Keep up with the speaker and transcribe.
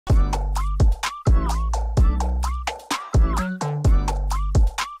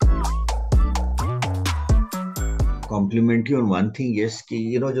compliment you on one thing. Yes,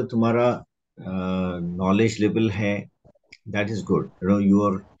 कि जो तुम्हारा knowledge level है, that is good.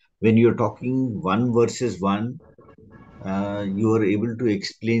 When you're talking one versus one, you are able to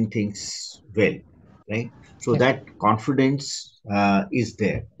explain things well, right? So Yes, sir. that confidence is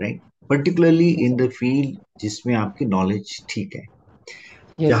there, right? Particularly Yes, in sir. the field जिसमें आपकी knowledge ठीक है.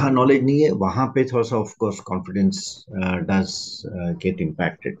 Yes, जहाँ sir. knowledge नहीं है, वहाँ पे थोड़ा सा, of course, confidence does get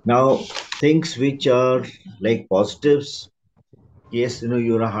impacted. Now, things which are like positives, yes,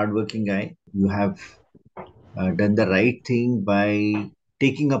 you're a hardworking guy. You have done the right thing by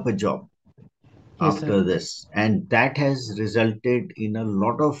taking up a job Yes, sir. after this, and that has resulted in a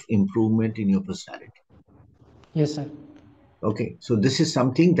lot of improvement in your personality. Yes, sir. Okay, so this is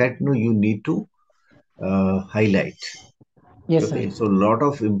something that you need to highlight. Yes, sir. Okay, so a lot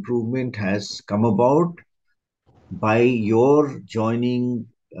of improvement has come about by your joining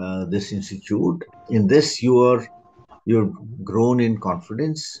this institute. In this, you're grown in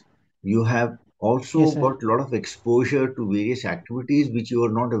confidence. You have Yes, also sir. got a lot of exposure to various activities which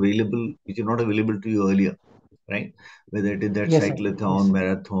are not available to you earlier, right? Whether it is that Yes, sir. cyclothon, Yes.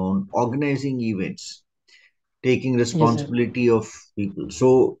 marathon, organizing events, taking Yes, sir. responsibility of people.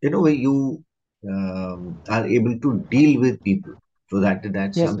 So, you are able to deal with people. So that's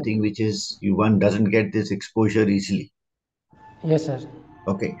Yes, sir. something which is one doesn't get this exposure easily. Yes, sir.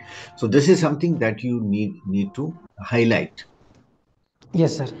 Okay, so this is something that you need to highlight,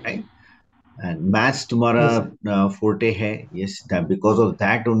 Yes, sir. right? And maths तुम्हारा Yes, sir. forte है. Yes, that because of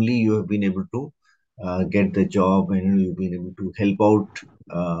that only you have been able to get the job, and you've been able to help out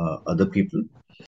other people.